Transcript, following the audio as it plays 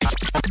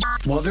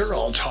While they're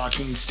all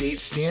talking state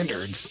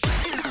standards,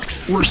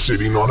 we're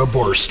sitting on a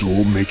bar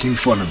stool making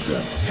fun of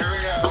them. Here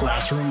we go.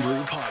 Classroom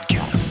Brew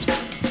Podcast.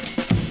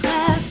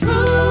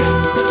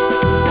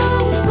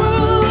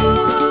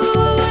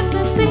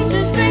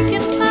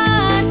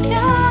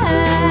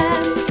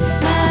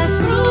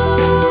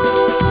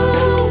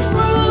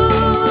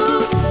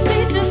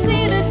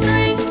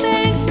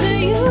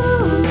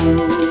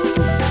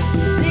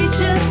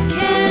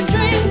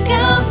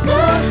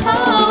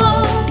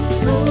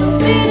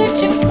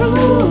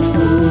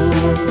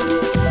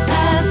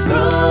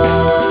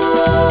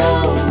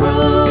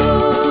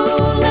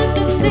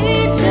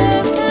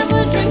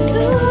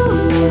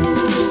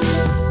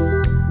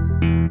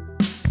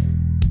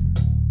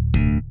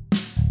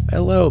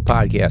 Hello,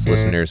 podcast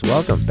listeners.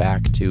 Welcome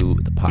back to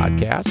the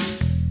podcast.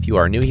 If you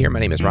are new here, my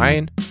name is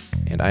Ryan,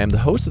 and I am the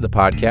host of the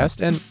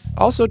podcast and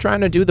also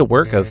trying to do the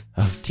work of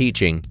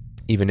teaching,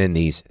 even in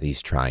these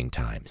trying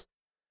times.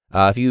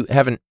 If you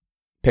haven't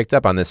picked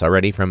up on this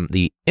already from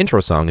the intro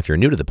song, if you're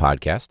new to the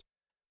podcast,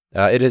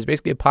 it is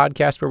basically a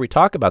podcast where we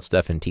talk about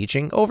stuff in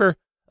teaching over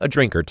a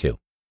drink or two.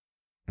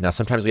 Now,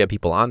 sometimes we have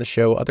people on the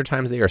show. Other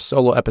times they are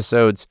solo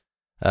episodes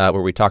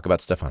where we talk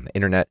about stuff on the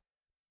internet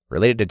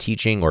related to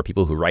teaching, or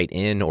people who write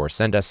in or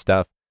send us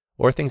stuff,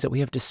 or things that we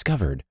have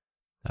discovered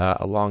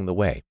along the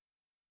way.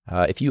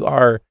 If you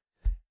are,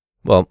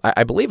 well,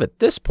 I believe at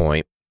this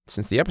point,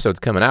 since the episode's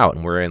coming out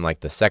and we're in like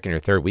the second or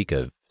third week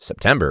of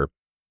September,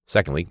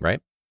 second week, right?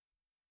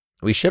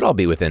 We should all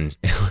be within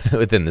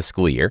the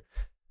school year.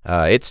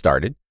 It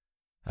started.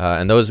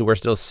 And those who are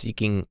still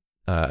seeking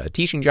a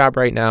teaching job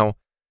right now,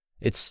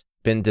 it's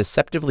been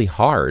deceptively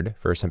hard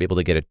for some people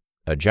to get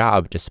a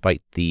job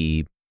despite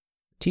the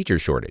teacher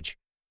shortage.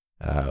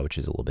 Which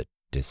is a little bit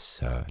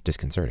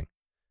disconcerting.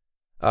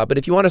 But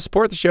if you want to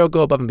support the show, go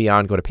above and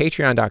beyond. Go to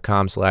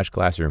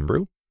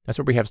patreon.com/classroombrew. That's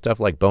where we have stuff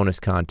like bonus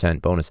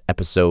content, bonus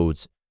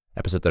episodes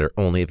that are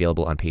only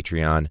available on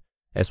Patreon,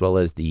 as well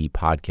as the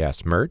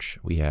podcast merch.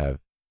 We have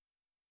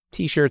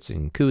t-shirts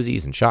and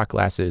koozies and shot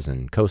glasses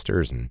and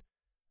coasters and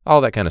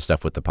all that kind of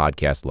stuff with the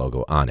podcast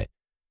logo on it.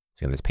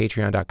 So again, that's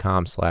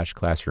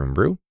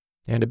patreon.com/classroombrew.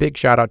 And a big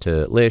shout out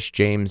to Lish,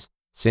 James,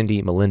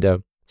 Cindy,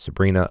 Melinda,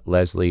 Sabrina,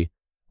 Leslie,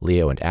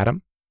 Leo, and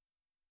Adam.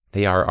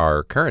 They are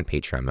our current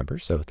Patreon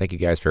members, so thank you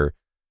guys for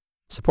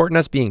supporting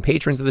us, being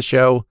patrons of the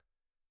show.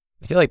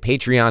 I feel like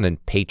Patreon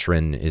and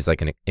patron is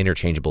like an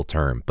interchangeable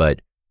term,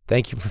 but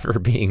thank you for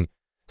being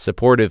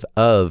supportive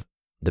of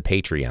the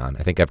Patreon.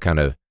 I think I've kind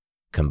of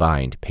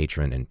combined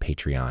patron and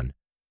Patreon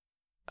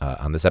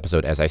on this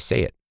episode as I say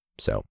it.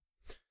 So,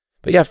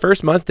 but yeah,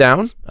 first month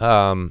down,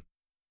 the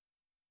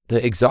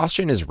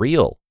exhaustion is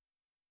real.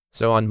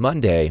 So on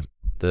Monday,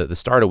 the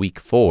start of week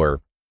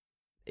 4,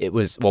 it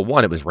was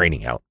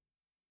raining out,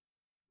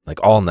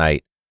 like all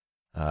night,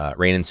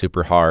 raining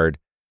super hard.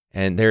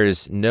 And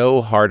there's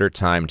no harder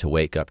time to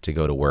wake up to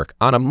go to work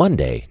on a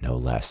Monday, no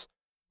less,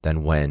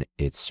 than when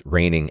it's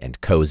raining and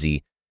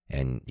cozy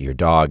and your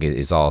dog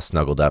is all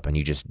snuggled up and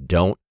you just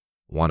don't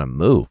want to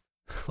move.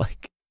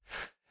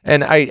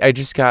 And I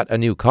just got a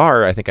new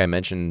car. I think I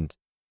mentioned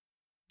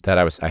that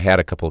I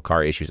had a couple of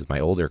car issues with my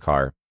older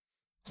car.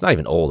 It's not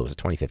even old. It was a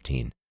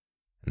 2015.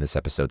 And this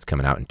episode's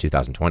coming out in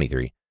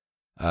 2023.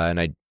 And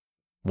I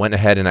went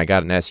ahead and I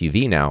got an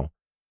SUV now.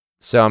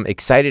 So I'm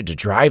excited to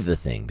drive the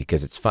thing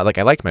because it's fun. Like,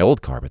 I liked my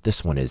old car, but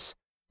this is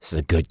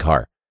a good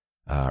car.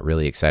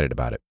 Really excited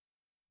about it.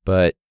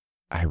 But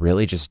I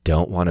really just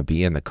don't want to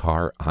be in the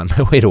car on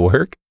my way to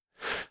work.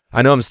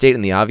 I know I'm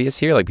stating the obvious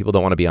here. Like, people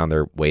don't want to be on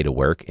their way to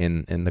work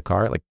in the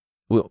car. Like,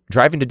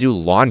 driving to do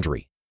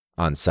laundry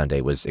on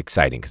Sunday was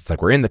exciting because it's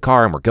like we're in the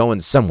car and we're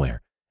going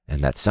somewhere.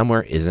 And that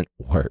somewhere isn't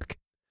work.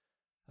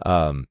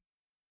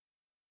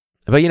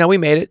 But, we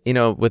made it,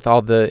 with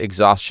all the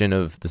exhaustion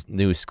of the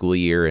new school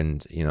year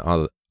and,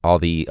 all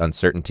the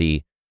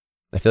uncertainty.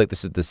 I feel like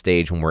this is the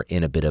stage when we're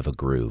in a bit of a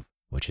groove,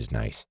 which is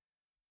nice.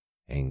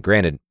 And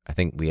granted, I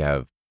think we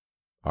have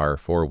our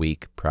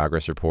 4-week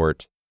progress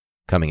report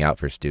coming out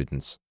for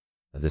students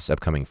this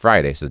upcoming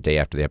Friday, so the day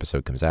after the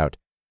episode comes out.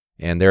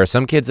 And there are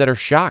some kids that are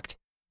shocked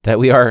that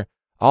we are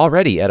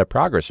already at a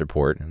progress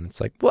report. And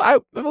it's like, well,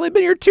 I've only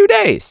been here 2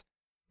 days.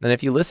 And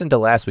if you listen to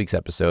last week's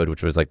episode,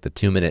 which was like the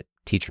 2-minute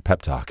teacher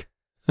pep talk,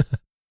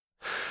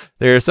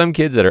 there are some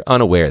kids that are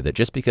unaware that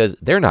just because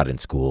they're not in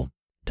school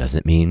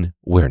doesn't mean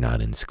we're not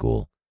in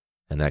school.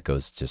 And that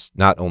goes just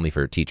not only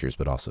for teachers,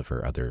 but also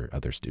for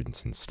other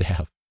students and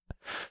staff.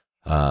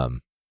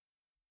 So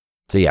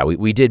yeah,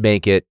 we did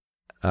make it.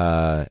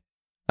 I'm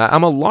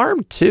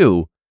alarmed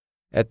too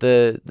at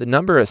the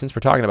number, since we're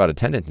talking about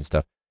attendance and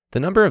stuff, the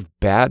number of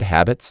bad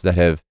habits that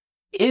have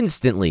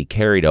instantly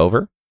carried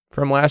over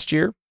from last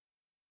year,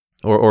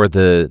 or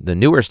the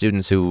newer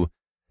students who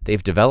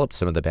they've developed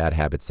some of the bad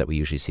habits that we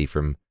usually see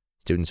from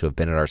students who have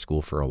been at our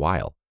school for a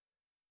while.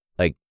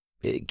 Like,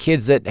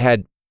 kids that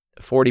had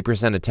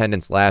 40%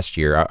 attendance last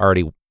year are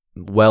already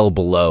well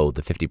below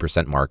the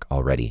 50% mark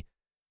already.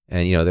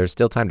 And, there's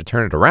still time to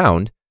turn it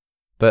around.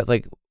 But,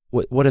 like,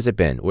 what has it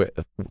been?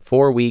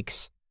 4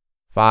 weeks,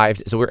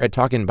 5. So we're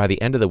talking by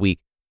the end of the week,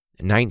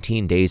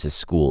 19 days of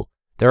school.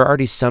 there are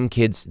already some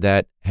kids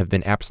that have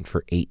been absent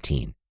for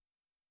 18.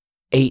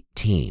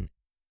 18.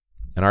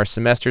 And our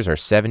semesters are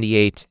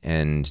 78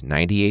 and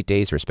 98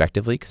 days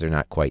respectively because they're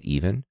not quite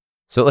even.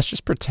 So let's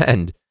just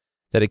pretend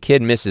that a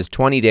kid misses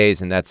 20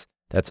 days and that's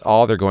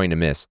all they're going to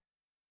miss.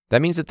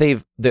 That means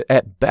that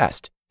at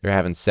best, they're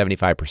having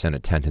 75%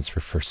 attendance for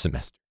first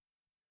semester.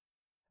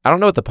 I don't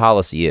know what the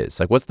policy is.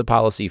 Like, what's the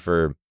policy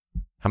for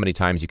how many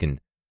times you can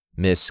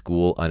miss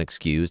school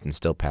unexcused and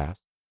still pass?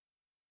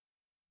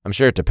 I'm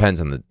sure it depends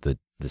on the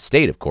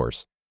state, of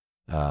course.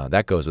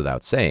 That goes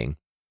without saying.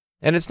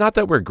 And it's not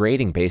that we're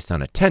grading based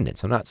on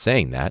attendance. I'm not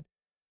saying that.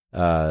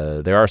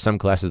 There are some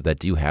classes that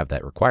do have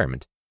that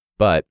requirement.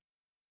 But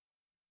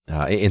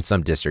in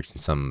some districts, in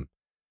some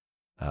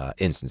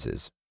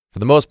instances. For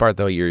the most part,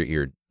 though,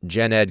 your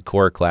gen ed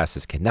core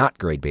classes cannot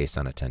grade based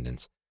on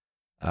attendance.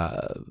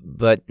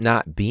 But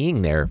not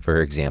being there,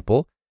 for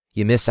example,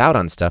 you miss out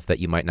on stuff that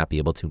you might not be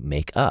able to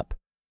make up.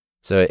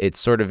 So it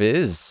sort of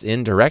is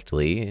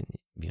indirectly,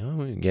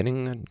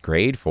 getting a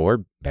grade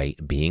for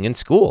being in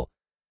school.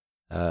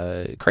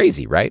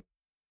 Crazy, right?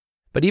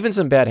 But even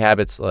some bad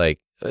habits like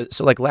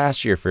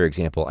last year, for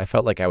example, I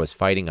felt like I was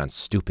fighting on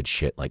stupid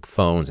shit like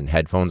phones and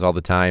headphones all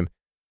the time.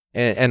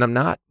 And I'm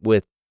not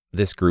with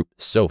this group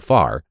so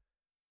far,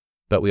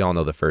 but we all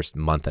know the first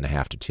month and a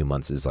half to 2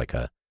 months is like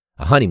a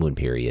honeymoon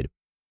period.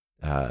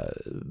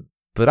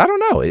 But I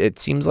don't know. It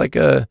seems like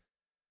a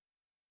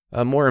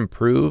more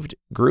improved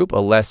group, a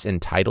less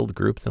entitled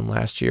group than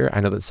last year. I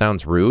know that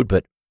sounds rude,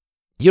 but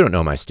you don't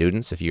know my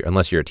students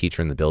unless you're a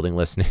teacher in the building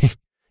listening,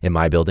 in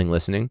my building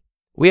listening.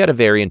 We had a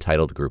very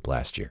entitled group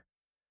last year.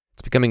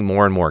 It's becoming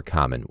more and more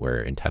common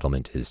where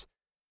entitlement is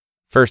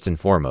first and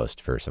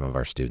foremost for some of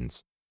our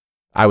students.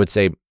 I would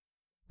say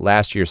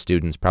last year's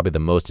students, probably the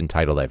most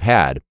entitled I've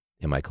had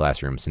in my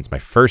classroom since my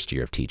first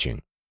year of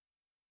teaching.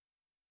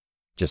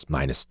 Just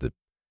minus the,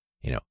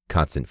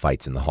 constant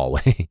fights in the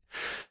hallway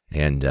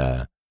and,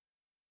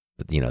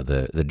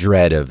 the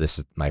dread of this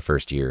is my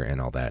first year and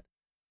all that.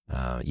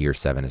 Year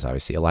 7 is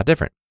obviously a lot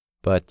different,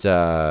 but,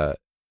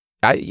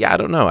 I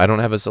don't know. I don't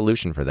have a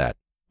solution for that.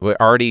 We're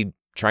already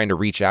trying to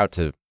reach out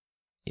to,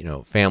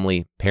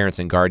 family, parents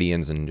and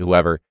guardians and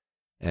whoever,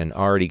 and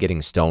already getting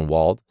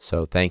stonewalled.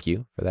 So thank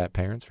you for that,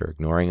 parents, for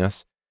ignoring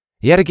us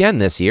yet again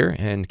this year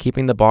and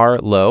keeping the bar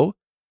low.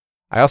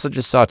 I also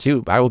just saw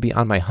too, I will be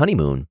on my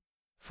honeymoon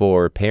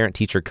for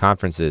parent-teacher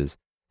conferences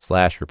 /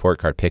 report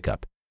card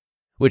pickup,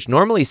 which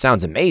normally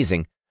sounds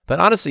amazing,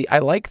 but honestly, I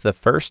like the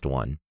first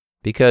one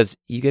because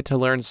you get to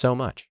learn so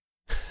much.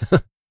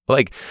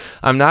 Like,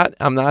 I'm not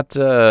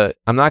going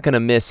to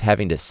miss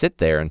having to sit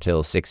there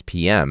until 6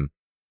 p.m.,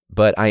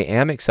 but I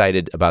am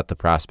excited about the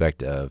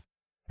prospect of,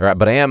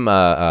 but I am,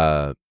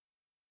 well,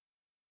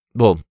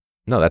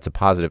 no, that's a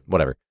positive,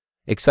 whatever.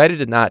 Excited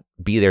to not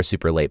be there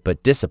super late,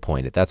 but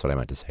disappointed. That's what I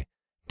meant to say.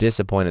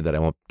 Disappointed that I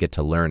won't get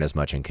to learn as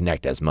much and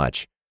connect as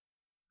much.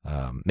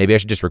 Maybe I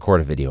should just record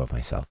a video of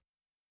myself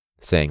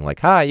saying like,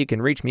 hi, you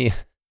can reach me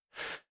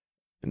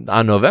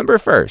on November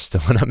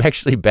 1st when I'm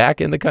actually back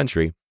in the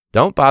country.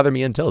 Don't bother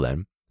me until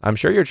then. I'm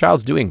sure your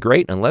child's doing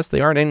great unless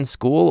they aren't in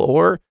school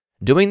or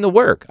doing the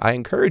work. I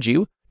encourage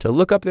you to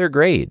look up their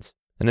grades.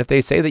 And if they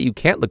say that you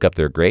can't look up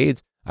their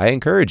grades, I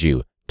encourage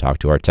you, talk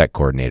to our tech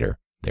coordinator.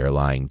 They're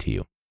lying to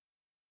you.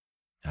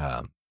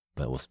 But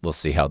we'll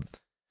see how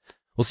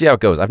it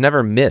goes. I've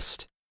never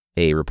missed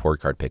a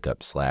report card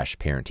pickup /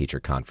 parent-teacher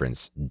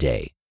conference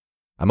day.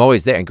 I'm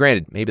always there. And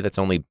granted, maybe that's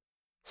only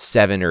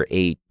 7 or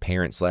 8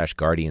 parent /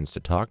 guardians to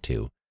talk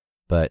to.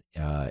 But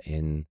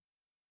in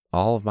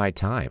all of my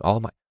time,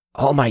 all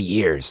my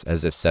years,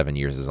 as if 7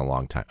 years is a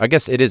long time. I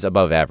guess it is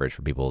above average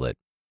for people that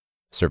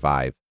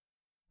survive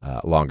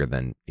longer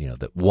than,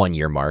 the 1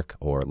 year mark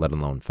or let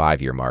alone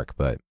 5 year mark.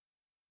 But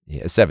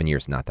 7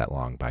 years, not that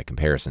long by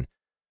comparison.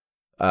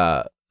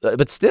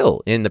 But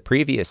still, in the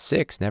previous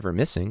 6, never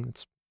missing,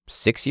 it's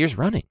 6 years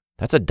running.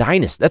 That's a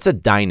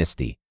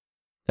dynasty.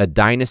 A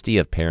dynasty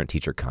of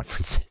parent-teacher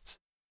conferences.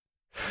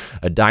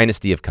 A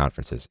dynasty of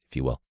conferences, if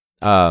you will.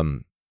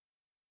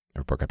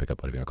 Report card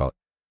pickup, whatever you want to call it.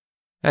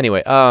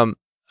 Anyway,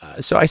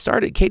 so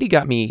Katie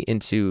got me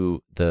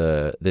into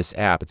this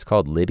app. It's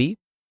called Libby.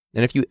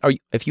 And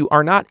if you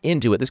are not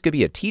into it, this could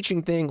be a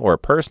teaching thing or a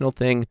personal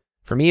thing.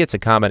 For me, it's a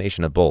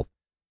combination of both.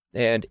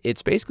 And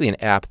it's basically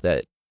an app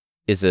that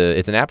it's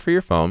an app for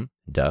your phone,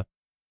 duh.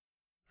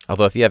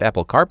 Although if you have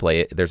Apple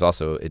CarPlay,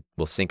 it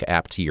will sync an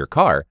app to your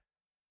car.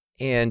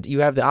 And you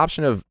have the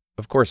option of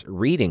course,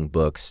 reading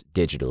books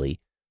digitally,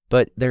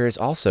 but there is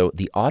also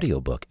the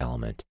audiobook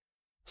element.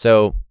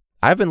 So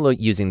I've been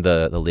using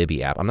the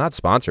Libby app. I'm not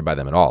sponsored by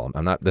them at all.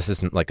 This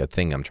isn't like a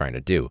thing I'm trying to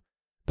do.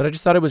 But I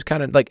just thought it was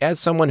kind of like, as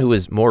someone who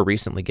is more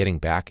recently getting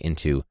back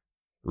into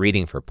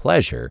reading for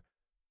pleasure,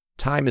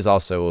 time is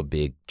also a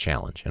big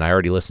challenge. And I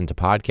already listen to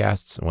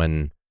podcasts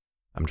when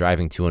I'm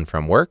driving to and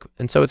from work.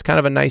 And so it's kind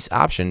of a nice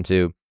option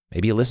to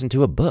maybe listen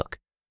to a book.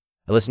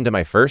 I listened to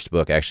my first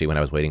book actually when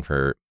I was waiting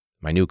for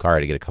my new car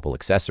to get a couple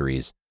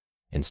accessories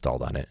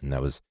installed on it. And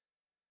that was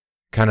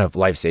kind of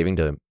life-saving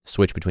to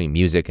switch between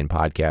music and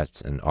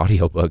podcasts and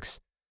audiobooks.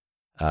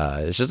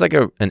 It's just like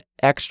an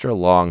extra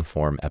long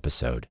form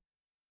episode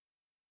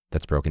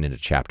that's broken into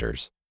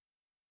chapters,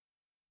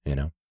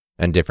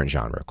 and different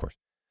genre, of course.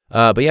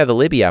 But yeah, the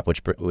Libby app,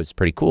 which was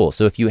pretty cool.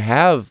 So if you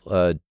have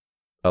a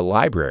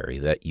library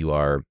that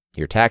your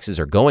taxes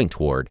are going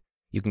toward,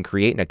 you can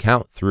create an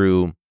account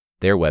through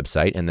their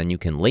website, and then you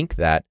can link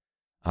that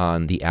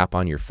on the app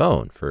on your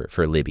phone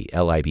for Libby,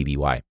 Libby,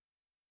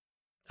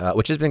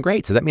 which has been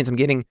great. So that means I'm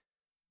getting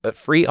a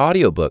free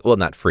audiobook. Well,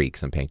 not free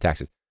because I'm paying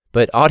taxes,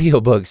 but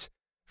audiobooks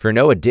for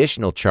no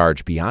additional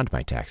charge beyond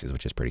my taxes,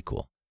 which is pretty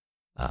cool.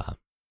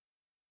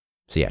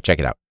 So yeah, check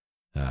it out.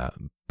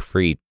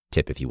 Free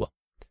tip, if you will.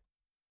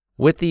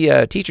 With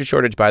the teacher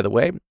shortage, by the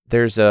way,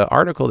 there's an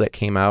article that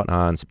came out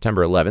on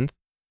September 11th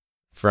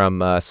from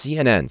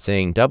CNN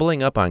saying,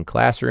 doubling up on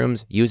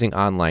classrooms, using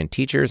online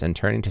teachers, and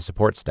turning to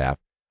support staff,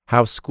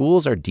 how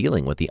schools are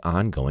dealing with the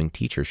ongoing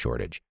teacher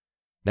shortage.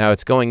 Now,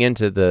 it's going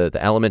into the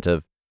element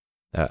of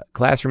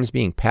classrooms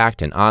being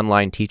packed and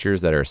online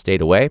teachers that are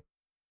stayed away.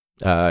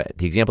 The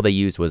example they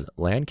used was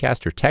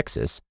Lancaster,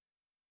 Texas.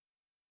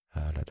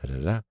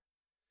 Lost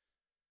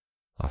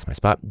my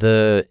spot.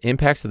 The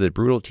impacts of the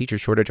brutal teacher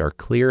shortage are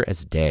clear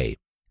as day.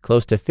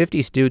 Close to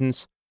 50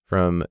 students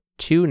from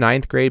 2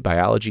 ninth grade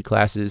biology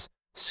classes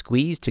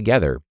squeezed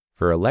together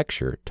for a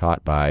lecture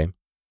taught by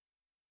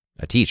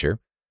a teacher,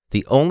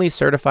 the only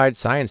certified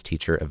science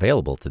teacher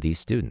available to these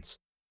students.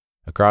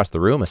 Across the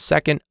room, a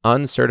second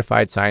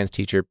uncertified science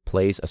teacher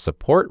plays a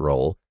support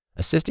role,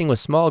 assisting with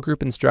small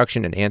group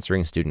instruction and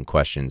answering student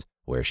questions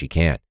where she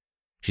can.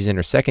 She's in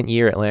her second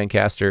year at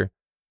Lancaster,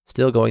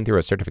 still going through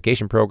a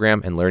certification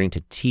program and learning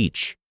to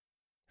teach.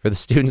 For the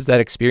students, that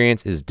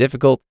experience is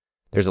difficult.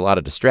 There's a lot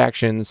of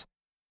distractions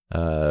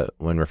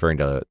when referring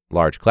to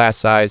large class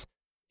size.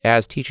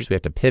 As teachers, we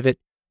have to pivot,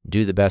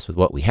 do the best with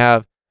what we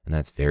have, and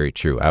that's very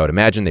true. I would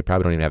imagine they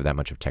probably don't even have that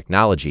much of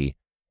technology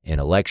in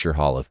a lecture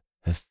hall of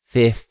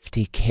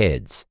 50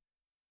 kids.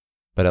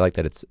 But I like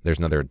that there's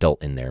another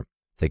adult in there.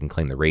 They can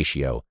claim the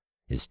ratio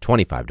is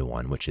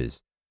 25-1, which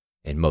is,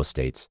 in most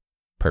states,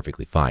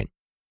 perfectly fine.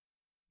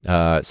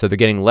 So they're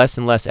getting less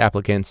and less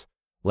applicants,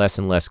 less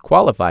and less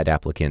qualified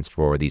applicants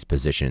for these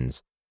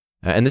positions.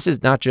 And this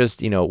is not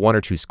just, 1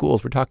 or 2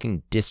 schools. We're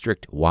talking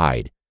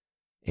district-wide.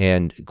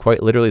 And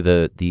quite literally,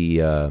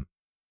 the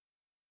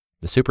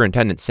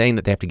superintendent saying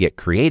that they have to get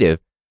creative,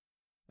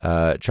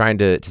 trying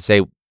to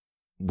say,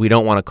 we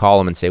don't want to call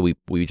them and say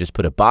we just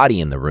put a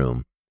body in the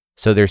room.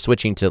 So they're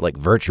switching to like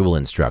virtual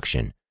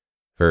instruction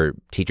for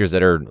teachers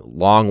that are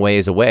long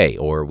ways away,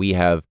 or we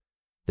have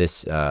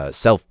this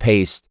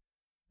self-paced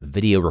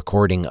video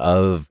recording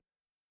of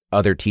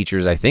other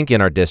teachers, I think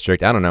in our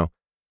district, I don't know,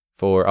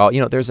 for all,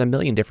 there's a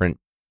million different,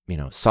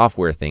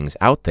 software things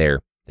out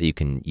there that you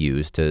can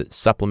use to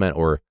supplement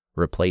or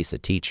replace a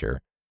teacher.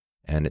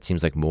 And it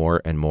seems like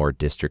more and more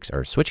districts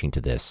are switching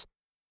to this.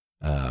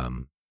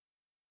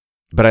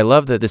 But I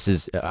love that this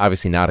is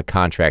obviously not a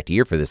contract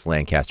year for this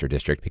Lancaster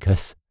district,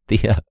 because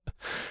the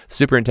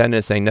superintendent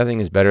is saying nothing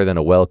is better than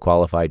a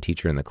well-qualified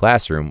teacher in the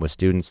classroom with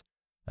students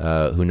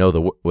who knows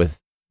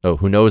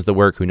the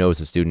work, who knows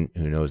the student,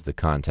 who knows the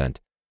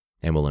content,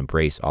 and will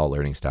embrace all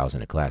learning styles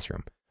in a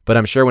classroom. But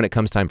I'm sure when it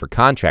comes time for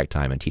contract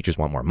time and teachers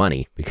want more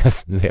money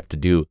because they have to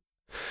do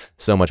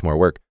so much more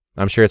work,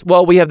 I'm sure it's,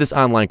 we have this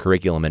online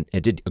curriculum and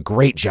it did a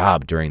great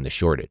job during the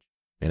shortage,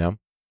 It's a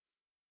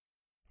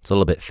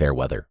little bit fair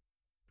weather.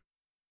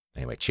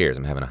 Anyway, cheers.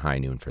 I'm having a high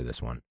noon for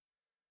this one.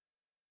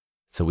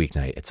 It's a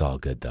weeknight. It's all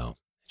good, though.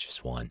 It's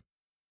just one.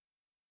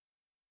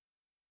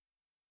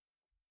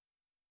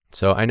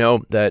 So I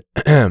know that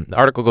the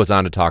article goes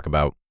on to talk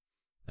about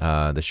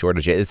the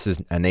shortage. This is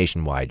a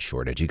nationwide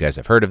shortage. You guys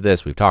have heard of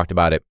this. We've talked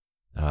about it.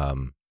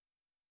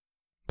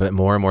 But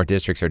more and more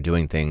districts are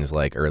doing things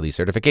like early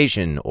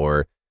certification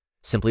or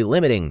simply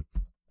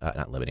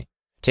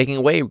taking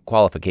away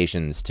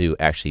qualifications to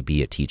actually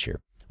be a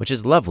teacher, which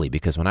is lovely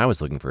because when I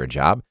was looking for a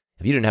job,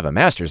 if you didn't have a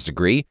master's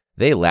degree,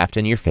 they laughed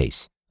in your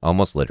face,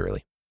 almost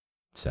literally.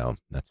 So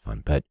that's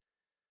fun. But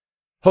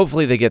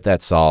hopefully they get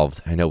that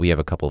solved. I know we have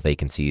a couple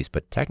vacancies,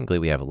 but technically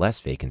we have less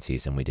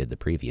vacancies than we did the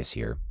previous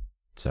year.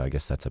 So I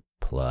guess that's a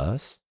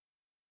plus.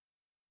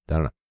 I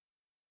don't know.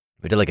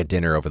 We did like a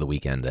dinner over the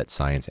weekend that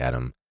Science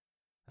Adam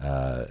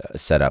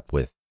set up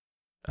with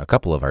a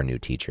couple of our new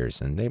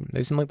teachers, and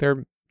they seem like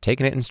they're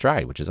taking it in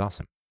stride, which is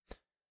awesome.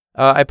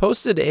 I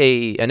posted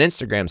an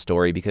Instagram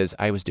story because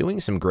I was doing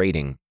some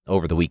grading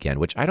over the weekend,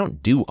 which I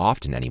don't do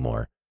often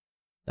anymore.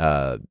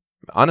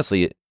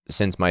 Honestly,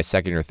 since my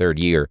second or third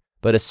year,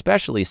 but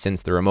especially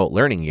since the remote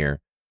learning year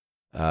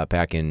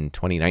back in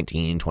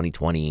 2019,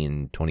 2020,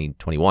 and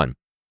 2021.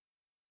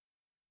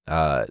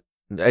 I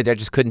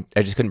just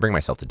couldn't bring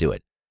myself to do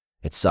it.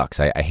 It sucks.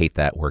 I hate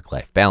that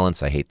work-life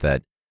balance. I hate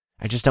that.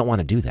 I just don't want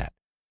to do that.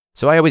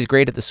 So I always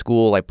grade at the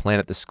school. I plan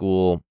at the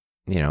school,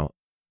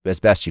 as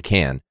best you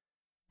can.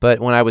 But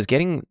when I was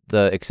getting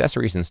the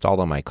accessories installed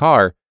on my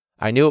car,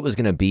 I knew it was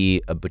going to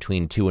be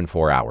between 2 and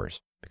 4 hours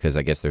because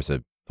I guess there's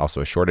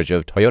also a shortage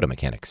of Toyota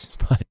mechanics.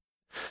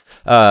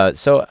 But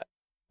so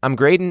I'm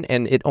grading,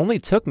 and it only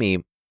took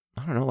me,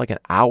 I don't know, like an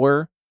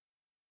hour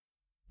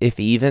if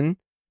even,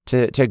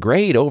 to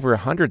grade over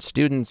 100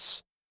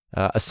 students'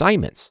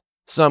 assignments.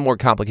 Some more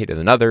complicated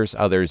than others.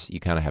 Others, you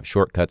kind of have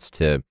shortcuts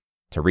to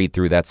read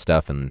through that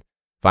stuff and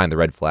find the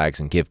red flags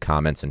and give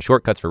comments and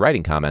shortcuts for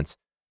writing comments.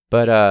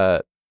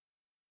 But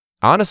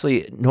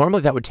honestly,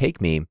 normally that would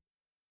take me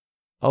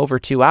over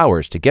 2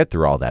 hours to get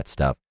through all that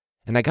stuff,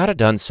 and I got it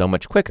done so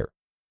much quicker.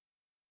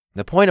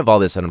 The point of all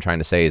this that I'm trying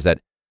to say is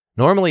that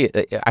normally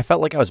I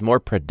felt like I was more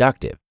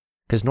productive,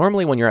 because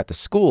normally when you're at the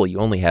school, you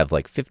only have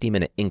like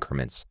 50-minute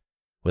increments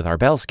with our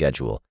bell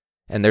schedule,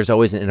 and there's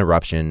always an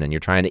interruption, and you're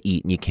trying to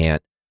eat and you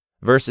can't.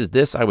 Versus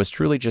this, I was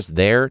truly just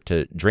there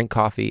to drink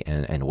coffee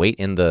and wait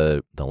in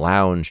the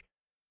lounge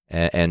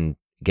and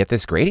get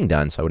this grading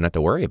done so I wouldn't have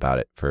to worry about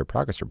it for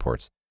progress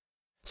reports.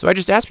 So I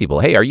just asked people,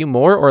 hey, are you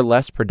more or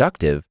less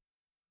productive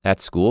at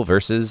school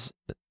versus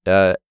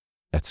at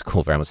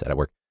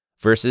work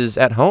versus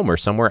at home or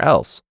somewhere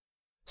else?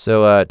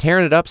 So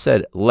tearing it up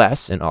said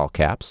less in all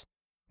caps.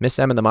 Miss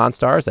M and the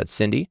Monstars, that's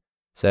Cindy,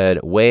 said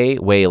way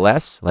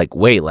less, like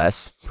way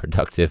less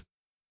productive.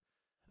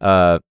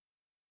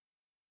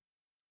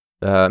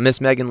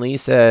 Miss Megan Lee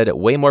said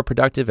way more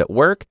productive at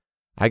work.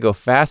 I go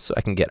fast so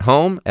I can get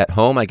home. At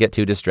home, I get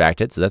too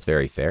distracted, so that's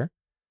very fair.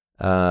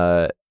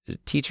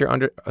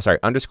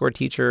 Underscore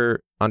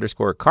teacher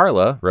underscore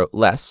Carla wrote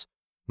less,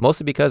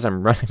 mostly because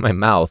I'm running my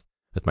mouth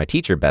with my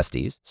teacher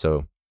besties,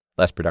 so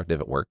less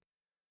productive at work.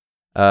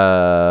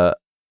 Fabi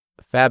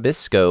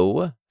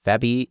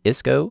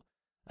Isco,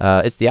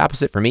 it's the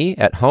opposite for me.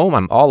 At home,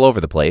 I'm all over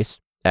the place.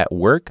 At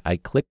work, I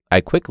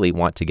quickly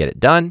want to get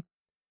it done.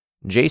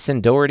 Jason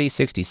Doherty,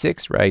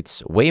 66,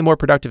 writes, way more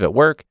productive at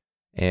work.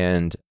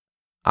 And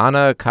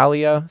Anna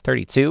Kalia,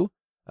 32,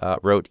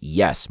 wrote,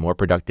 yes, more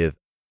productive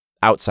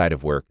outside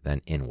of work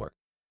than in work.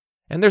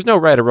 And there's no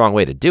right or wrong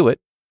way to do it.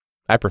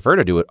 I prefer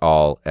to do it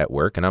all at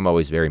work, and I'm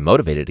always very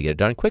motivated to get it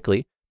done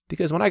quickly,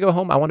 because when I go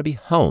home, I want to be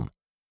home.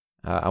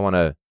 I want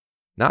to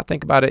not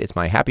think about it. It's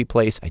my happy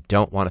place. I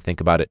don't want to think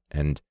about it,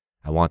 and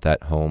I want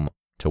that home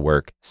to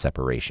work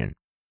separation.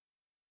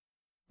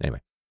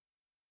 Anyway.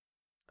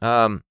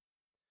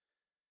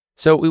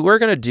 So we were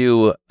going to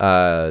do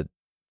a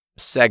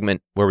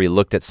segment where we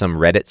looked at some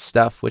Reddit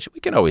stuff, which we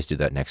can always do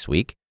that next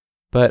week.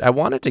 But I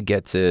wanted to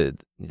get to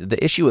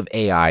the issue of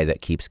AI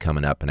that keeps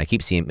coming up, and I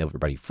keep seeing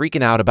everybody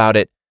freaking out about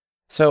it.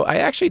 So I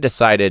actually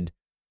decided,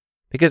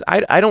 because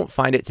I don't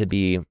find it to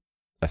be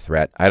a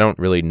threat. I don't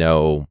really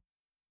know.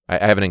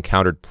 I haven't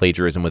encountered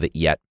plagiarism with it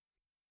yet.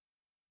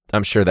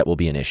 I'm sure that will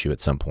be an issue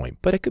at some point,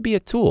 but it could be a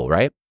tool,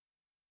 right?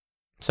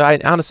 So I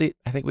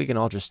think we can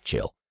all just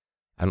chill.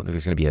 I don't think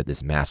there's going to be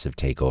this massive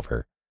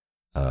takeover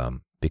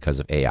because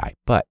of AI.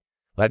 But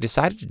what I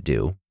decided to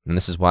do, and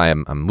this is why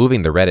I'm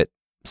moving the Reddit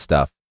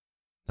stuff.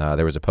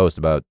 There was a post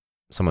about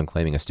someone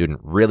claiming a student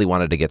really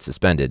wanted to get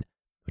suspended,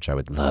 which I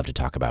would love to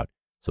talk about.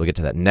 So we'll get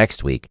to that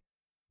next week.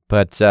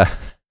 But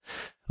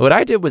what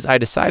I did was I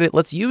decided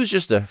let's use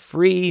just a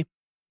free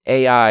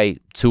AI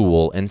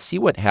tool and see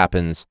what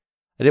happens.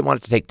 I didn't want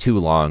it to take too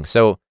long.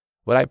 So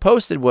what I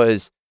posted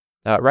was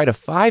write a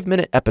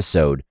 5-minute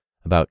episode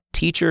about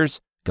teachers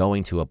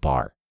going to a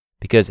bar.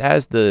 Because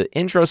as the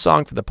intro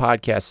song for the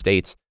podcast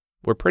states,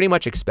 we're pretty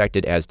much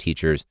expected as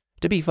teachers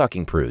to be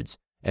fucking prudes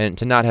and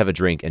to not have a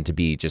drink and to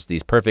be just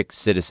these perfect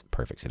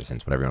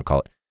citizens, whatever you want to call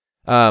it.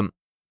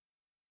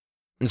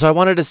 And so I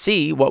wanted to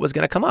see what was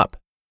going to come up.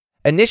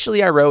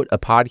 Initially, I wrote a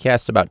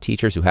podcast about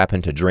teachers who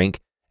happen to drink,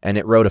 and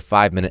it wrote a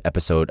 5-minute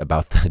episode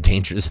about the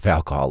dangers of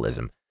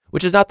alcoholism,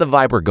 which is not the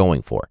vibe we're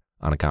going for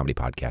on a comedy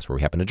podcast where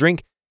we happen to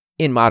drink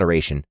in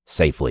moderation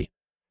safely.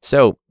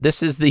 So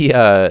this is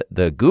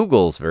the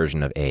Google's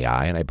version of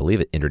AI, and I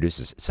believe it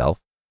introduces itself.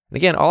 And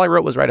again, all I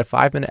wrote was write a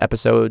 5-minute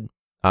episode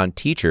on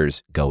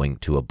teachers going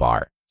to a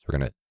bar. So we're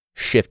going to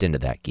shift into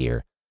that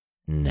gear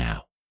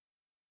now.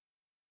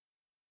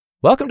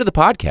 Welcome to the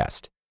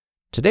podcast.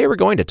 Today we're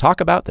going to talk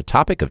about the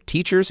topic of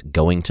teachers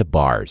going to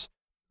bars.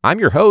 I'm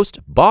your host,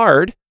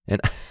 Bard, and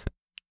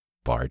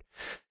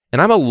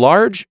I'm a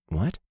large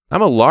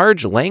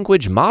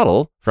language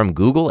model from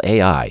Google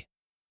AI.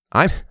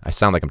 I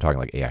sound like I'm talking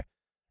like AI.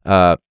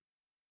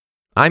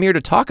 I'm here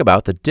to talk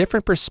about the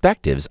different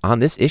perspectives on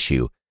this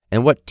issue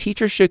and what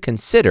teachers should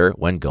consider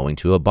when going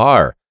to a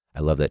bar.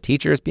 I love that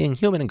teachers being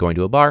human and going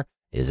to a bar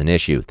is an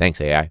issue. Thanks,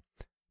 AI.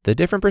 The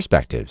different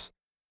perspectives.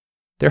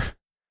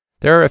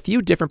 There are a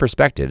few different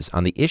perspectives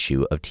on the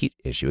issue of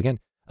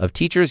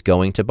teachers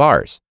going to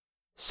bars.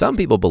 Some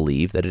people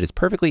believe that it is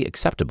perfectly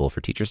acceptable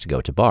for teachers to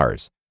go to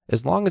bars,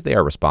 as long as they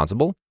are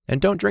responsible and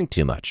don't drink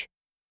too much.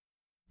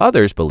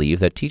 Others believe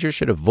that teachers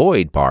should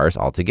avoid bars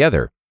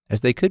altogether,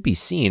 as they could be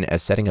seen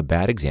as setting a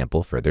bad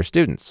example for their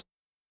students.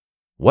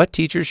 What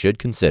teachers should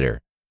consider.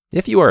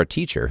 If you are a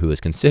teacher who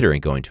is considering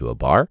going to a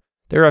bar,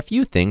 there are a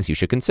few things you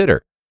should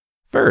consider.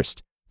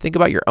 First, think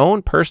about your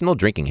own personal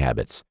drinking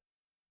habits.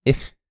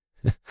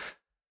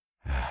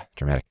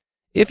 Dramatic.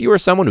 If you are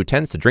someone who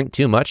tends to drink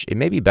too much, it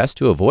may be best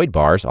to avoid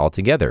bars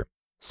altogether.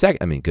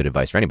 Good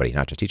advice for anybody,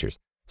 not just teachers.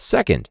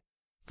 Second,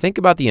 think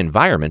about the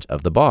environment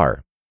of the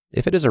bar.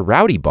 If it is a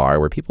rowdy bar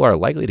where people are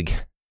likely to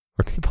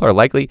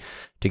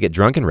get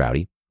drunk and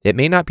rowdy, it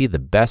may not be the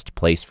best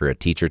place for a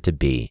teacher to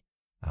be.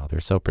 Oh, they're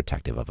so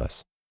protective of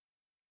us.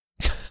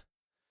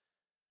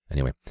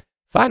 Anyway,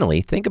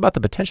 finally, think about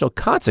the potential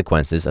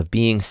consequences of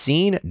being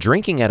seen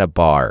drinking at a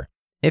bar.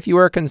 If you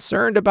are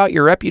concerned about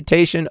your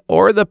reputation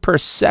or the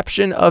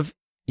perception of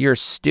your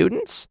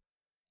students,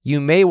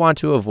 you may want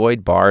to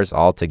avoid bars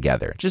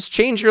altogether. Just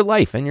change your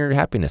life and your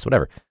happiness,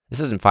 whatever. This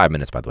isn't 5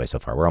 minutes, by the way, so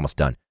far. We're almost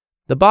done.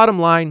 The bottom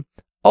line,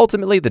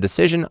 ultimately, the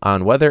decision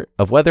on whether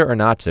or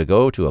not to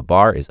go to a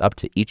bar is up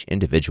to each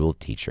individual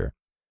teacher.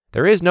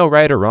 There is no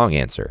right or wrong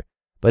answer,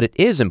 but it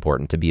is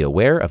important to be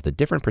aware of the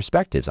different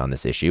perspectives on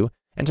this issue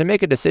and to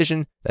make a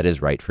decision that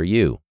is right for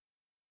you.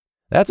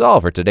 That's all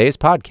for today's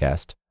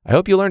podcast. I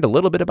hope you learned a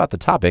little bit about the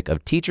topic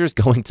of teachers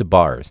going to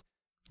bars.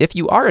 If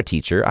you are a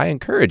teacher, I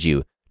encourage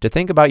you to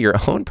think about your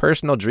own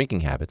personal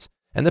drinking habits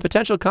and the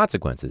potential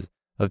consequences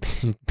of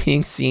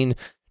being seen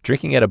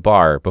drinking at a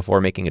bar before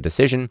making a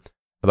decision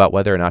about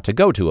whether or not to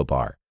go to a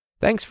bar.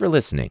 Thanks for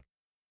listening.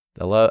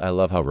 I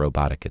love how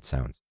robotic it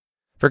sounds.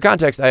 For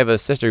context, I have a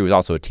sister who's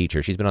also a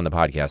teacher. She's been on the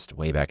podcast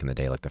way back in the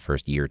day, like the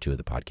first year or two of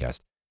the podcast.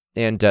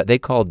 And they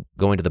called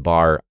going to the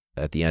bar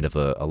at the end of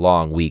a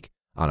long week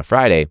on a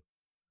Friday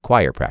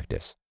choir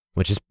practice,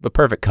 which is a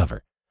perfect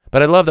cover.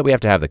 But I love that we have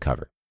to have the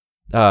cover.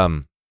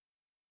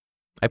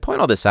 I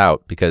point all this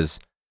out because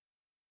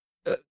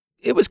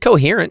it was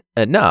coherent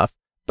enough.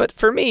 But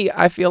for me,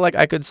 I feel like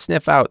I could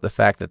sniff out the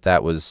fact that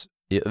that was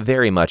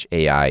very much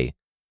AI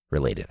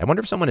related. I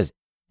wonder if someone has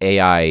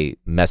AI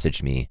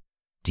messaged me,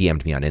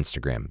 DM'd me on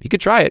Instagram. You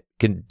could try it.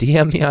 You can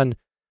DM me on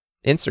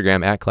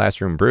Instagram at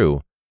Classroom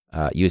Brew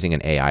using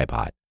an AI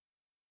bot.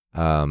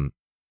 I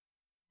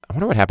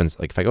wonder what happens.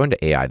 Like if I go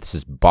into AI, this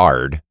is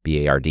Bard,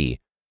 B-A-R-D,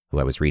 who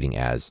I was reading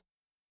as.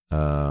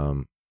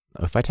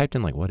 If I typed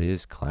in like, what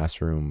is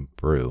Classroom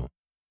Brew?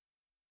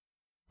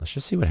 Let's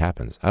just see what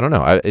happens. I don't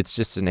know. It's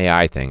just an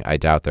AI thing. I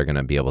doubt they're going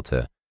to be able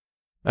to.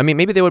 I mean,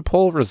 maybe they would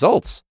pull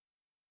results.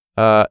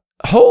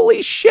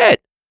 Holy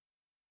shit.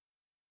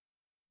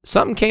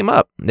 Something came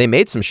up. They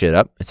made some shit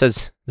up. It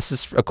says, this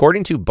is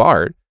according to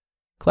Bard.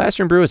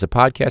 Classroom Brew is a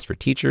podcast for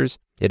teachers.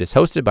 It is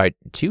hosted by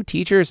two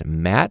teachers,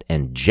 Matt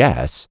and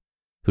Jess,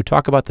 who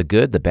talk about the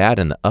good, the bad,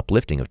 and the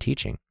uplifting of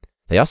teaching.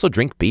 They also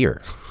drink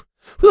beer.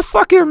 Who the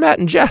fuck are Matt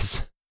and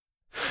Jess?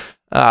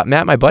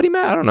 Matt, my buddy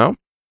Matt? I don't know.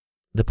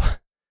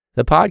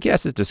 The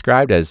podcast is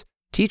described as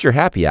teacher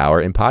happy hour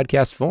in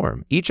podcast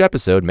form. Each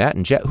episode, Matt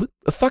and Jess.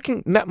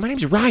 Matt? My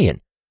name's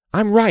Ryan.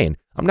 I'm Ryan.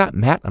 I'm not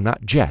Matt. I'm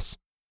not Jess.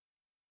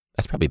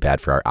 That's probably bad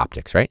for our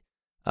optics, right?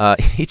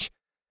 Each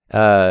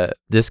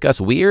discuss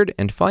weird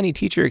and funny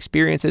teacher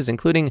experiences,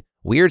 including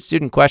weird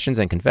student questions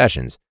and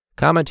confessions,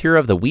 commentator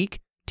of the week,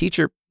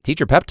 teacher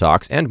pep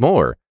talks, and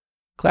more.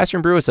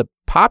 Classroom Brew is a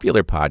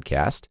popular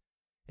podcast.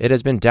 It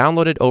has been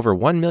downloaded over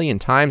 1 million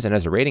times and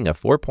has a rating of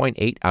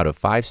 4.8 out of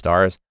 5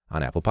 stars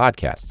on Apple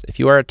Podcasts. If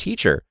you are a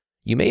teacher,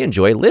 you may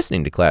enjoy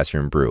listening to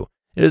Classroom Brew.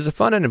 It is a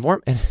fun and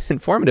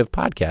informative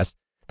podcast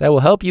that will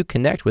help you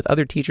connect with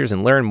other teachers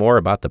and learn more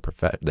about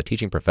the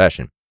teaching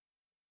profession.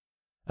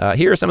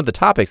 Here are some of the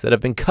topics that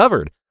have been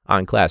covered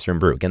on Classroom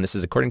Brew. Again, this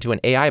is according to an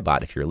AI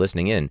bot if you're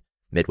listening in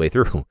midway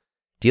through.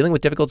 Dealing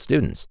with difficult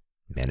students,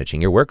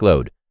 managing your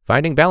workload,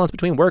 finding balance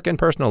between work and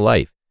personal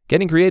life,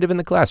 getting creative in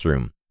the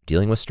classroom,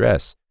 dealing with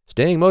stress,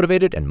 staying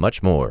motivated, and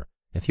much more.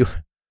 It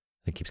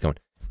keeps going.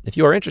 If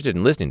you are interested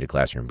in listening to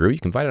Classroom Brew, you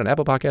can find it on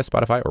Apple Podcasts,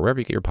 Spotify, or wherever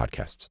you get your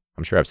podcasts.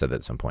 I'm sure I've said that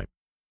at some point.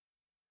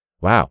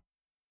 Wow.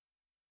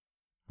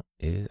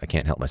 I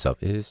can't help myself.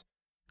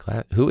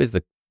 Who is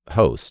the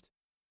host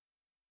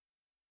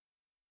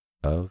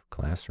of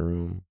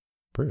Classroom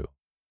Brew?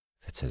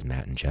 If it says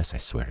Matt and Jess, I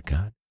swear to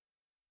God.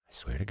 I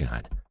swear to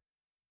God.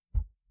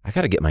 I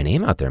got to get my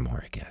name out there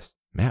more, I guess.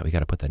 Matt, we got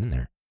to put that in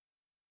there.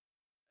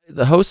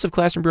 The hosts of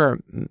Classroom Brew are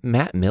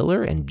Matt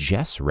Miller and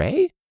Jess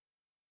Ray?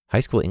 High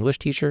school English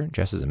teacher.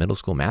 Jess is a middle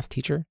school math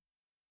teacher.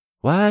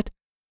 What?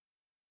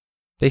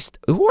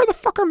 Who are the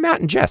fuck are Matt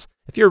and Jess?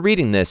 If you're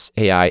reading this,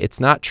 AI, it's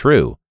not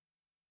true.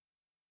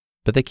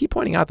 But they keep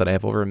pointing out that I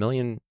have over 1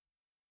 million.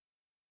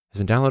 It's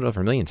been downloaded over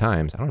 1 million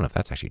times. I don't know if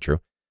that's actually true.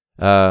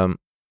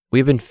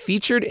 We've been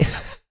featured.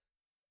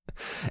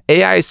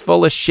 AI is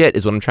full of shit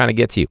is what I'm trying to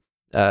get to.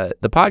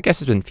 The podcast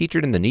has been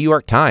featured in the New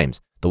York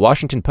Times, the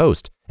Washington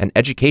Post, and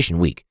Education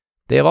Week.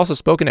 They have also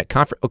spoken at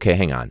conference. Okay,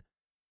 hang on.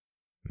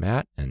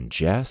 Matt and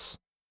Jess.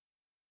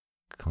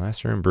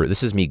 Classroom Brew.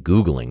 This is me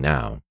Googling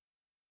now.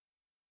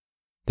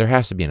 There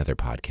has to be another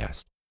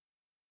podcast.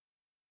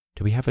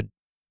 Do we have a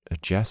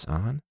Jess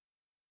on?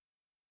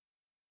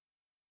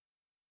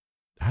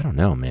 I don't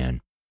know,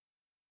 man.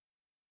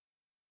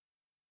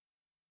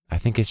 I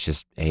think it's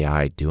just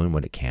AI doing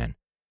what it can.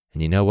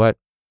 And you know what?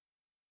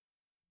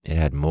 It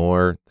had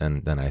more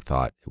than I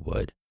thought it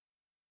would.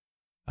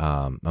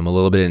 I'm a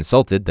little bit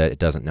insulted that it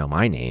doesn't know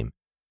my name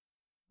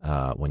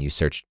when you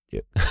search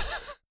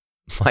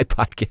my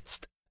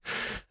podcast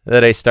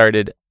that I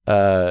started,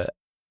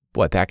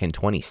 back in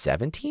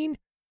 2017?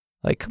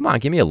 Like, come on,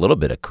 give me a little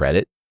bit of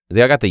credit.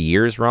 They all got the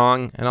years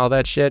wrong and all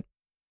that shit.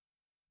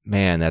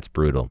 Man, that's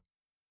brutal.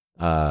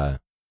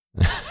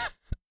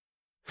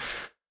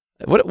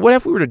 What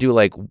if we were to do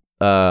like,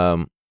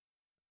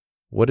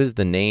 what is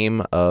the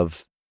name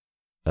of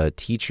a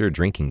teacher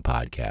drinking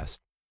podcast?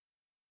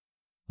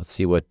 Let's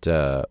see what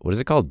is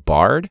it called?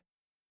 Bard?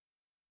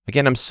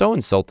 Again, I'm so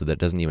insulted that it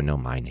doesn't even know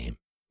my name.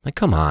 Like,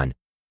 come on.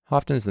 How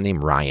often is the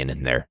name Ryan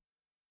in there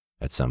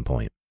at some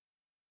point?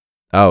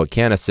 Oh, it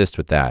can't assist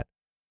with that.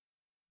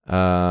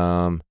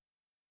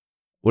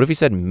 What if he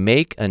said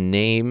make a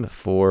name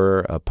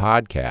for a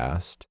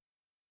podcast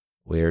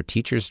where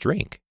teachers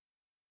drink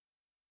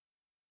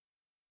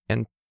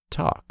and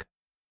talk?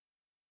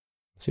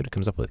 Let's see what it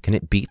comes up with. Can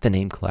it beat the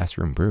name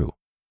Classroom Brew?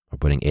 We're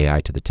putting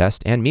AI to the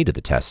test and me to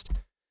the test.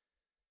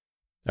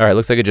 All right,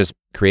 looks like it just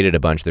created a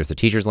bunch. There's the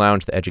Teacher's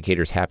Lounge, the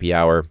Educator's Happy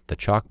Hour, the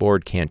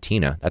Chalkboard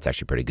Cantina. That's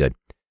actually pretty good.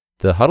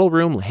 The Huddle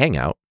Room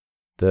Hangout.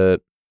 Are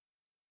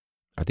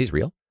these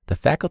real? The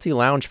Faculty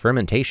Lounge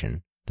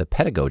Fermentation. The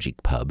Pedagogy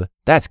Pub.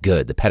 That's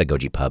good, the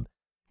Pedagogy Pub.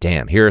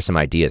 Damn, here are some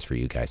ideas for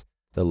you guys.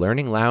 The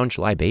Learning Lounge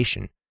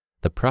Libation.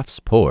 The Prof's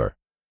Pour.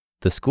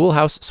 The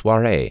Schoolhouse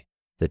Soiree.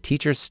 The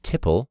Teacher's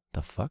Tipple.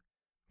 The fuck?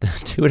 The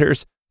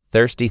Tutor's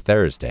Thirsty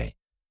Thursday.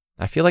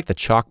 I feel like the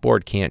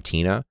Chalkboard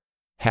Cantina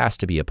has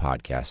to be a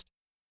podcast.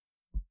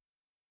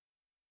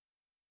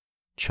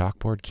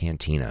 Chalkboard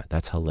Cantina.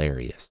 That's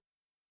hilarious.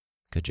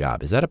 Good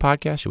job. Is that a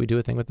podcast? Should we do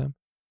a thing with them?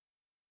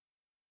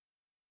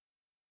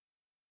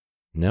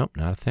 Nope,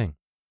 not a thing.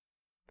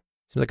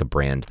 Seems like a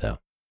brand, though.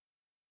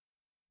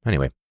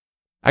 Anyway,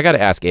 I got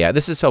to ask AI.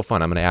 This is so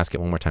fun. I'm going to ask it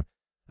one more time.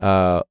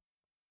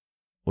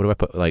 What do I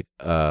put? Like,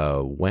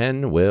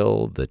 when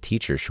will the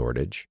teacher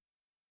shortage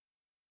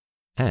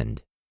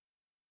end?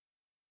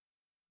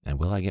 And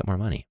will I get more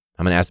money?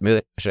 I'm going to ask,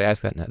 maybe, should I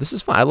ask that now? This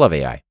is fun. I love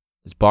AI.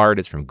 It's Bard.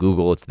 It's from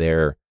Google. It's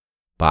their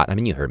bot. I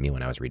mean, you heard me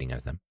when I was reading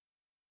as them.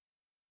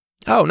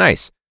 Oh,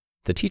 nice.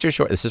 The teacher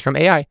shortage. This is from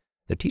AI.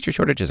 The teacher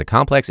shortage is a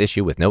complex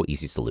issue with no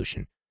easy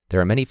solution. There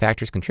are many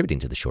factors contributing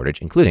to the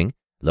shortage, including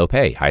low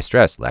pay, high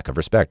stress, lack of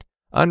respect,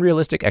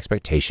 unrealistic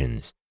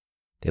expectations.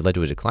 They led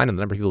to a decline in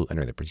the number of people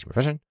entering the teaching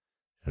profession,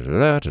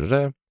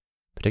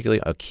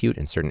 particularly acute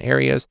in certain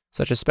areas,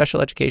 such as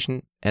special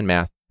education and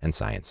math and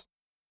science.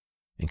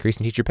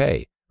 Increasing teacher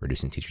pay,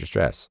 reducing teacher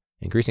stress,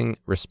 increasing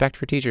respect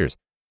for teachers,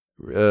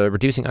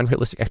 reducing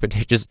unrealistic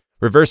expectations,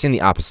 reversing the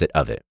opposite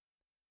of it.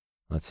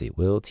 Let's see.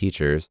 Will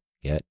teachers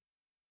get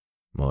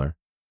more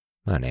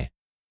money?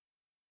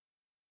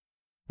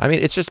 I mean,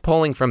 it's just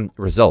pulling from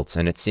results,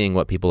 and it's seeing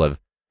what people have,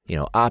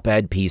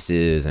 op-ed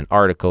pieces and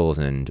articles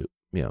and,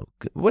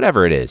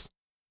 whatever it is.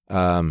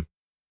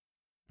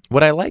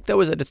 What I like, though,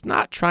 is that it's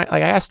not trying,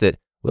 like I asked it,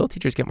 will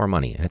teachers get more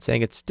money? And it's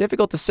saying it's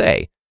difficult to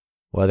say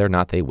whether or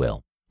not they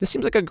will. This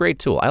seems like a great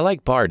tool. I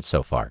like Bard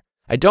so far.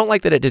 I don't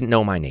like that it didn't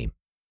know my name.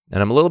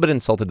 And I'm a little bit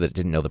insulted that it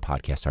didn't know the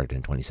podcast started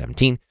in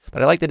 2017.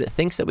 But I like that it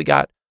thinks that we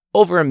got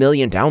over 1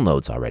 million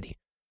downloads already.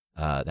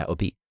 That would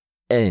be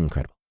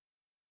incredible.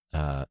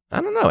 I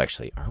don't know,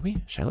 actually. Are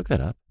we? Should I look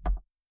that up?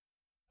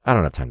 I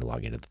don't have time to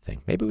log into the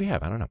thing. Maybe we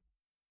have. I don't know.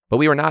 But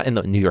we were not in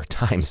the New York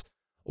Times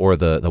or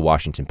the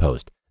Washington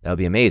Post. That would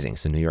be amazing.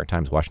 So New York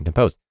Times, Washington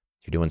Post.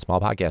 If you're doing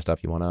small podcast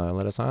stuff you want to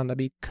let us on, that'd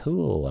be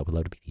cool. I would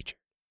love to be featured.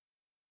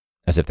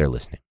 As if they're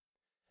listening.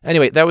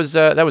 Anyway, that was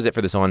it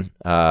for this one.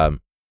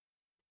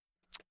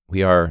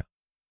 We are,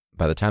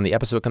 by the time the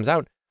episode comes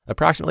out,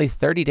 approximately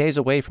 30 days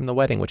away from the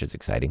wedding, which is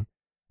exciting.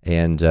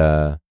 And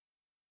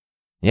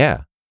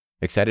yeah,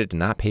 excited to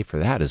not pay for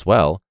that as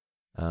well.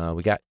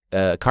 We got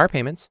car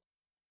payments.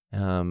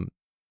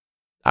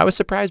 I was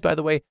surprised, by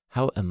the way,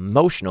 how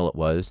emotional it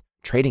was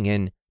trading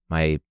in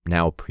my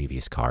now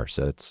previous car.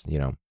 So it's, I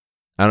don't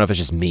know if it's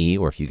just me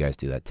or if you guys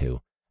do that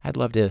too. I'd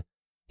love to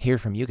hear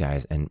from you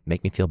guys and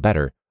make me feel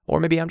better. Or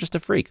maybe I'm just a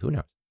freak. Who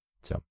knows?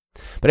 So,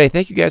 but hey,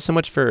 thank you guys so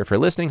much for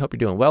listening. Hope you're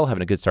doing well,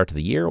 having a good start to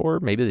the year, or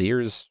maybe the year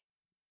is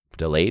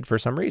delayed for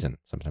some reason.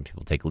 Sometimes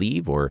people take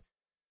leave or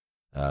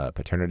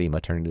paternity,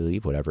 maternity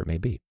leave, whatever it may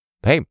be.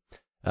 But hey,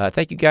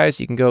 thank you guys.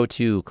 You can go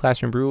to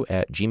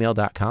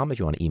classroombrew@gmail.com if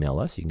you want to email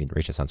us. You can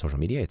reach us on social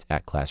media. It's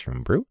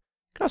 @classroombrew. You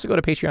can also go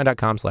to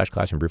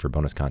patreon.com/classroombrew for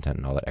bonus content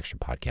and all that extra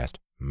podcast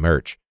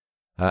merch.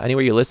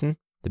 Anywhere you listen,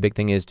 the big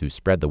thing is to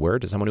spread the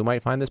word to someone who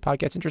might find this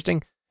podcast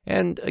interesting.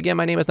 And again,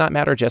 my name is not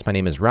Matt or Jess. My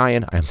name is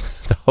Ryan. I'm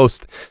the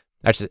host.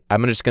 Actually,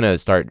 I'm just going to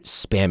start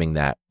spamming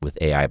that with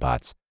AI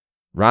bots.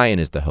 Ryan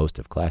is the host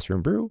of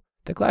Classroom Brew.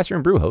 The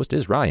Classroom Brew host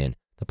is Ryan.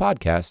 The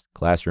podcast,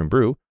 Classroom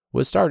Brew,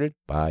 was started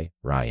by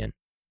Ryan.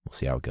 We'll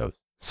see how it goes.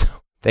 So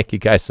thank you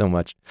guys so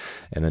much.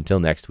 And until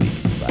next week,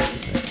 class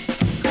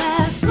dismissed.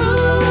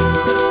 Classroom.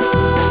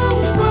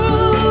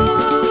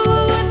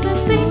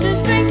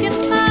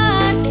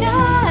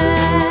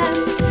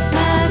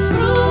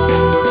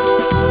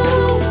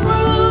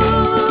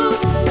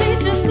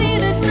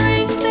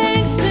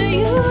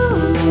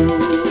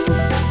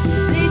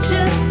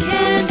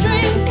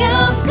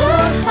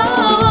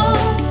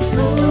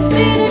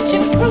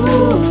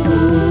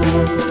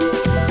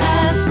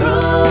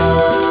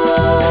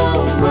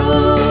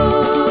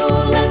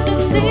 Let the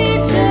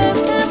teachers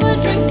have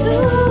a drink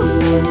too.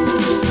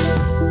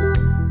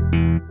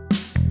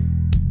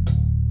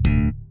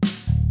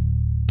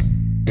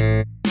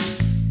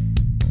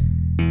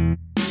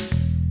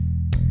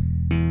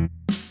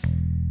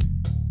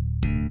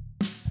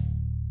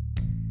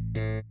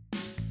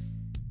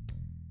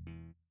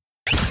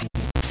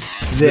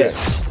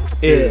 This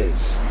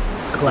is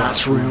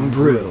Classroom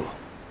Brew.